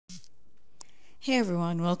Hey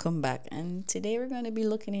everyone, welcome back. And today we're going to be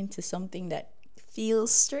looking into something that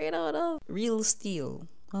feels straight out of real steel.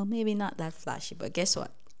 Well, maybe not that flashy, but guess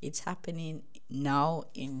what? It's happening now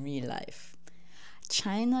in real life.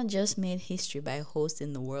 China just made history by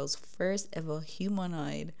hosting the world's first ever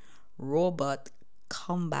humanoid robot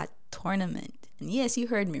combat tournament. And yes, you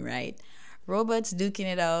heard me right. Robots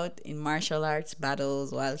duking it out in martial arts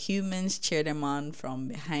battles while humans cheer them on from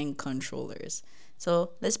behind controllers.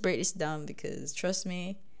 So let's break this down because trust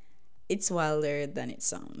me, it's wilder than it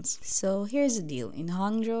sounds. So here's the deal. In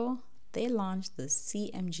Hangzhou, they launched the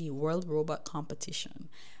CMG World Robot Competition,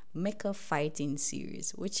 Mecha Fighting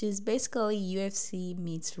Series, which is basically UFC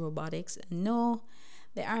meets robotics. And no,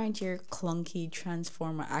 they aren't your clunky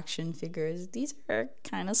transformer action figures. These are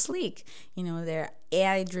kind of sleek. They're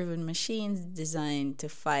AI driven machines designed to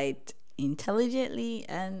fight intelligently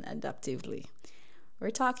and adaptively. We're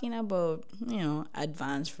talking about,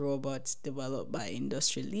 advanced robots developed by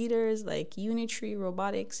industry leaders like Unitree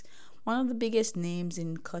Robotics, one of the biggest names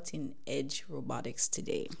in cutting edge robotics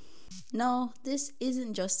today. No, this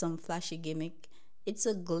isn't just some flashy gimmick, it's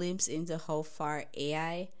a glimpse into how far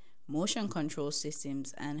AI, motion control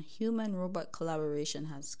systems, and human robot collaboration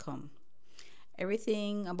has come.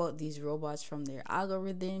 Everything about these robots, from their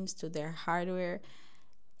algorithms to their hardware,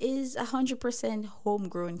 is 100%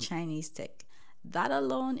 homegrown Chinese tech. That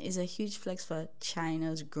alone is a huge flex for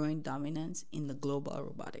China's growing dominance in the global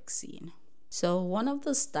robotics scene. So, one of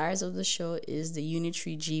the stars of the show is the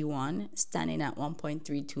Unitree G1, standing at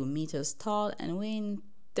 1.32 meters tall and weighing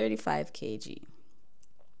 35 kg.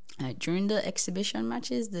 During the exhibition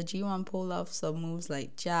matches, the G1 pulled off some moves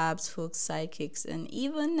like jabs, hooks, side kicks, and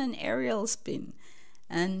even an aerial spin.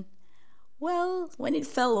 And well, when it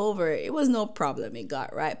fell over, it was no problem. It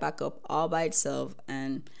got right back up all by itself,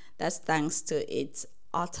 and that's thanks to its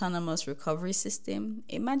autonomous recovery system.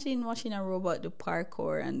 Imagine watching a robot do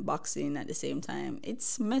parkour and boxing at the same time.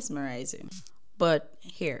 It's mesmerizing. But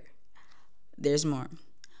here, there's more.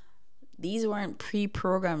 These weren't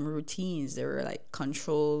pre-programmed routines. They were like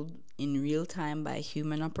controlled in real time by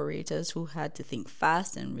human operators who had to think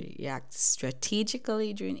fast and react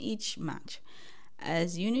strategically during each match.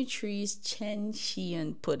 As Unitree's Chen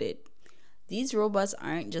Xian put it, these robots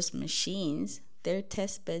aren't just machines, they're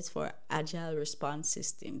test beds for agile response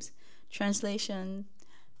systems. Translation,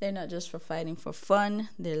 they're not just for fighting for fun,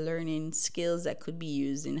 they're learning skills that could be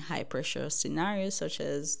used in high pressure scenarios such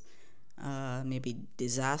as maybe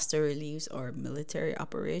disaster reliefs or military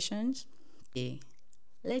operations. Okay,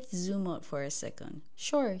 let's zoom out for a second.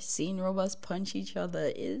 Sure, seeing robots punch each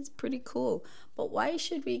other is pretty cool, but why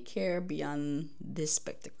should we care beyond this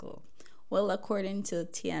spectacle? Well, according to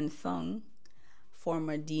Tian Feng,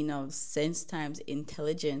 former dean of Sense Times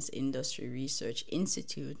Intelligence Industry Research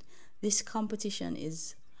Institute, this competition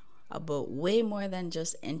is about way more than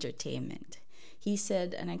just entertainment. He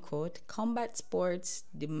said, and I quote, combat sports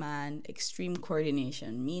demand extreme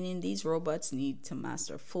coordination, meaning these robots need to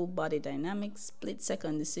master full body dynamics, split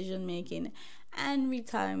second decision making, and real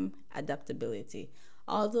time adaptability.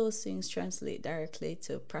 All those things translate directly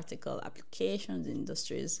to practical applications in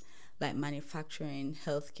industries like manufacturing,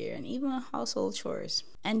 healthcare, and even household chores.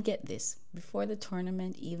 And get this, before the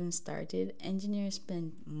tournament even started, engineers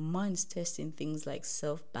spent months testing things like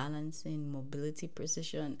self balancing, mobility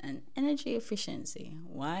precision, and energy efficiency.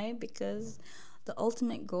 Why? Because the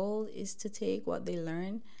ultimate goal is to take what they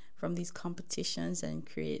learn from these competitions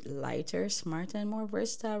and create lighter, smarter, and more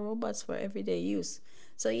versatile robots for everyday use.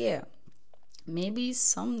 So, yeah, maybe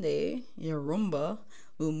someday your Roomba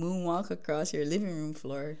will moonwalk across your living room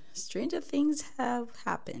floor. Stranger things have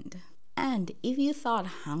happened. And if you thought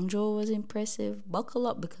Hangzhou was impressive, buckle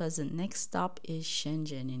up because the next stop is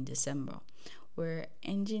Shenzhen in December, where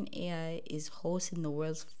Engine AI is hosting the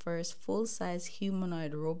world's first full size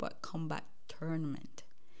humanoid robot combat tournament.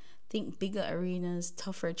 Think bigger arenas,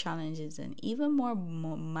 tougher challenges, and even more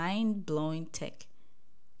mind blowing tech.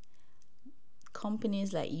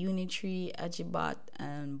 Companies like Unitree, Agibot,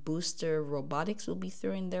 and Booster Robotics will be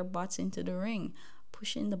throwing their bots into the ring,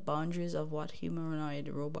 pushing the boundaries of what humanoid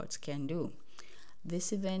robots can do.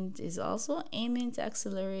 This event is also aiming to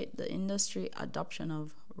accelerate the industry adoption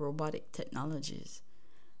of robotic technologies.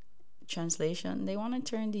 Translation, they want to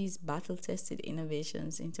turn these battle tested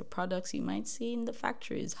innovations into products you might see in the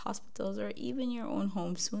factories, hospitals, or even your own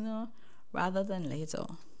home sooner rather than later.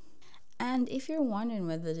 And if you're wondering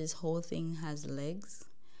whether this whole thing has legs,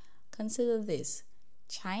 consider this.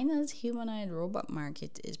 China's humanoid robot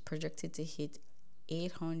market is projected to hit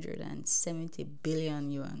 870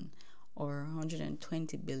 billion yuan or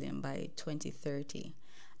 120 billion by 2030.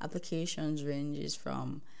 Applications ranges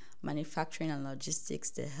from manufacturing and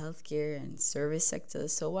logistics, the healthcare and service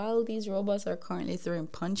sectors. So while these robots are currently throwing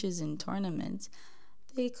punches in tournaments,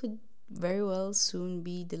 they could very well soon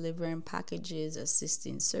be delivering packages,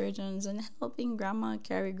 assisting surgeons, and helping grandma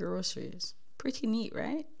carry groceries. Pretty neat,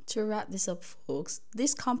 right? To wrap this up, folks,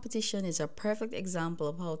 this competition is a perfect example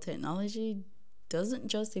of how technology doesn't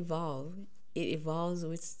just evolve, it evolves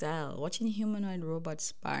with style. Watching humanoid robots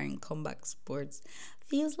sparring combat sports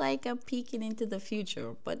feels like a peeking into the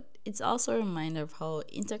future, but it's also a reminder of how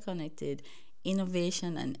interconnected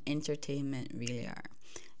innovation and entertainment really are.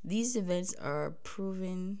 These events are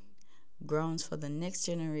proving grounds for the next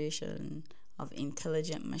generation of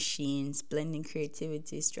intelligent machines, blending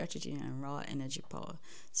creativity, strategy, and raw energy power.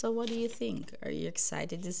 So, what do you think? Are you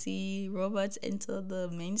excited to see robots enter the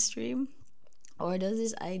mainstream? Or does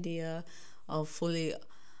this idea of fully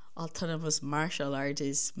autonomous martial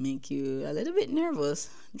artists make you a little bit nervous?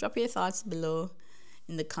 Drop your thoughts below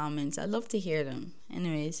in the comments. I'd love to hear them.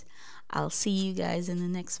 Anyways, I'll see you guys in the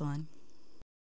next one.